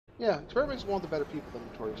Yeah, Experiment's one of the better people than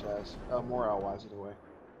Notorious has, morale-wise anyway.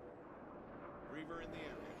 Reaver in the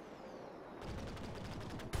area.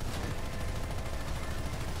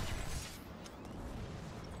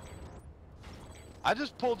 I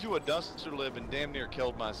just pulled you a duster lib and damn near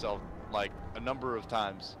killed myself like a number of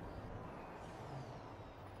times.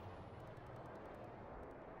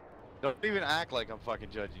 Don't even act like I'm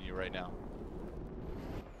fucking judging you right now.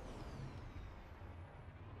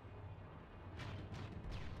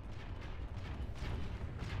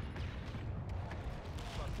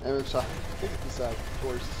 And it's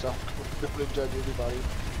Notorious stuff. Don't judge everybody.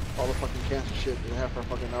 All the fucking cancer shit that half our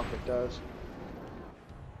fucking outfit does.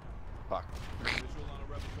 Fuck. Visual on a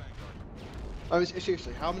rebel vanguard. I mean,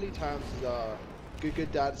 seriously, how many times has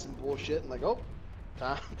good died to some bullshit and like, oh,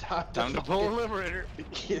 time Time to pull a liberator.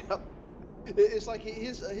 Yeah. It's like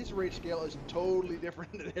his rage scale is totally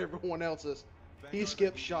different than everyone else's. He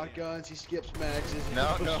skips shotguns, he skips maxes, he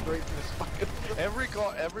No, goes no. straight to his fucking. Every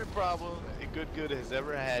problem a good has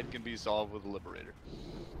ever had can be solved with a liberator.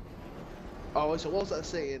 Oh, so what was that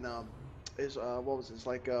saying? What was it? It's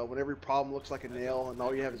like when every problem looks like a nail and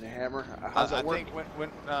all you have is a hammer. How's that work? I think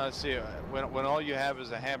when all you have is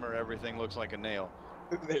a hammer, everything looks like a nail.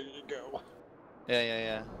 There you go.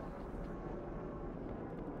 Yeah.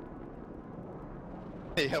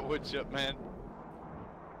 Yeah, wood chip, man.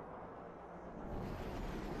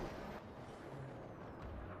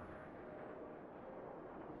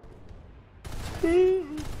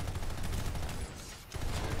 Dude,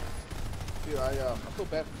 I feel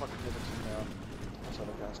bad for fucking Nivix and what's that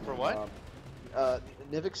other guy's name? For what?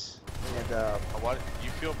 Nivix and What? You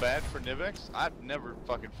feel bad for Nivix? I've never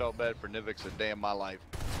fucking felt bad for Nivix a day in my life.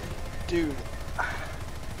 dude,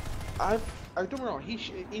 I don't get me wrong.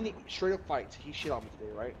 In straight up fights, he shit on me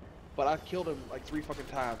today, right? But I've killed him like 3 fucking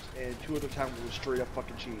times, and 2 other times it was straight up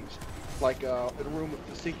fucking cheese. Like in a room with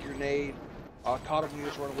the stinky grenade, caught him when he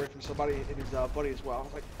was running away from somebody and his buddy as well. I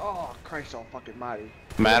was like, oh Christ, all fucking mighty.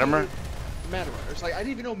 Matimer? Matimer. It's like I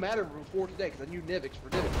didn't even know Matimer before today because I knew Nivix for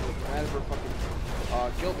Nivix. Matimer fucking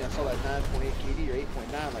killed me. I saw that 9.8 KD or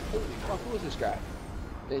 8.9. Like, holy fuck, who is this guy?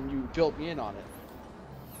 And you filled me in on it.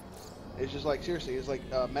 It's just like seriously, it's like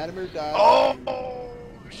Matimer died. Oh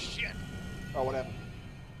shit! Oh, what happened?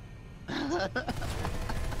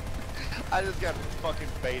 I just got fucking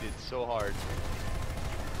baited so hard.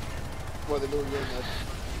 What, they lure you in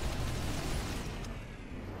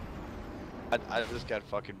there? I just got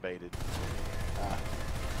fucking baited.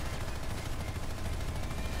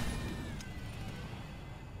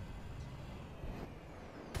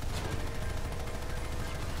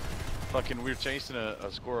 Fucking, we were chasing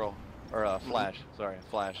a squirrel. Or a flash, sorry, a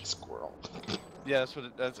flash. Squirrel. Yeah,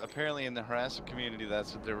 that's apparently in the harasser community,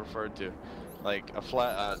 that's what they're referred to. Like,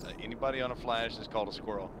 anybody on a flash is called a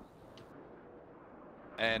squirrel.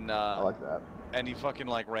 And, I like that. and he fucking,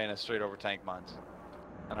 like, ran us straight over tank mines.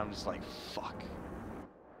 And I'm just like, fuck.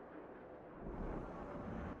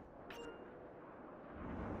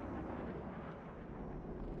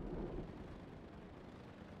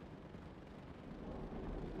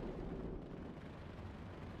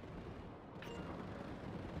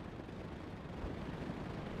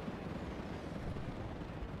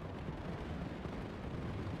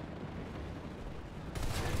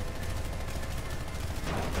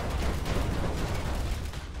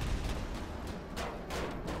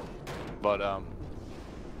 But,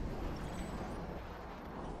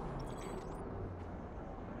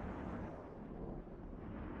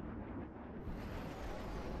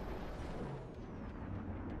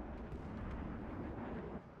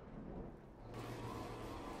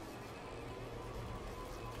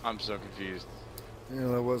 I'm so confused.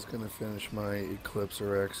 Yeah, I was gonna finish my Eclipse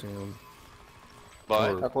or Axiom.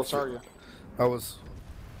 But How close are you? I was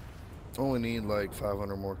only need like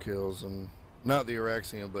 500 more kills, and not the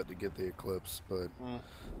Araxium, but to get the Eclipse. But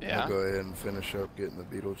yeah, I'll go ahead and finish up getting the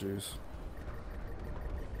Beetlejuice.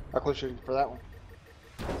 How close are you for that one?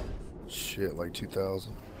 Shit, like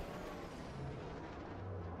 2,000.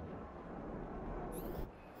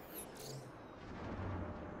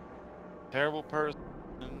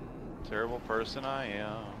 terrible person I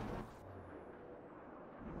am.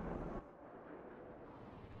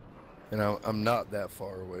 And I'm not that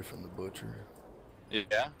far away from the Butcher.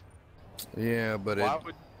 Yeah. Yeah, but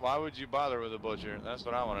Why would you bother with a butcher? That's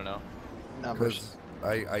what I want to know. Numbers.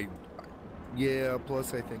 Because yeah,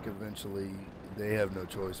 plus I think eventually they have no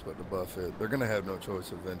choice but to buff it. They're gonna have no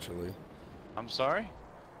choice eventually. I'm sorry?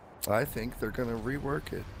 I think they're gonna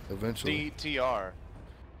rework it eventually. DTR.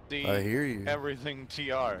 I hear you. Everything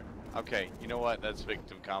TR. Okay, you know what? That's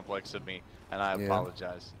victim complex of me, and I Yeah.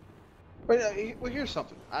 apologize. But well, here's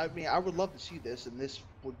something. I mean, I would love to see this in this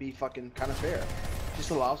would be fucking kind of fair.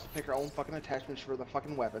 Just allow us to pick our own fucking attachments for the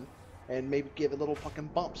fucking weapon, and maybe give a little fucking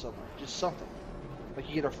bump somewhere, just something. Like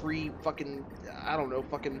you get a free fucking, I don't know,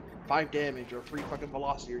 fucking 5 damage or free fucking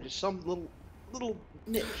velocity or just some little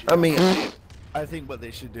niche. I mean, I think what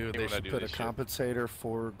they should do, Hey, they when I should do put a this shit. compensator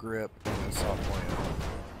for grip and soft point.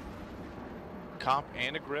 Comp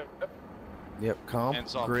and a grip. Yep, comp, And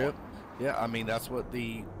soft grip. point. Yeah, I mean that's what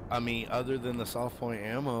the, I mean other than the soft point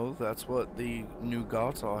ammo, that's what the new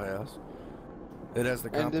Godsall has. It has the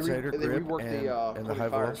And compensator, they grip, reworked and the Cody high Fire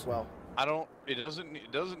velocity. as well. I don't. It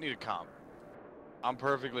doesn't need a comp. I'm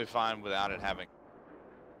perfectly fine without it having.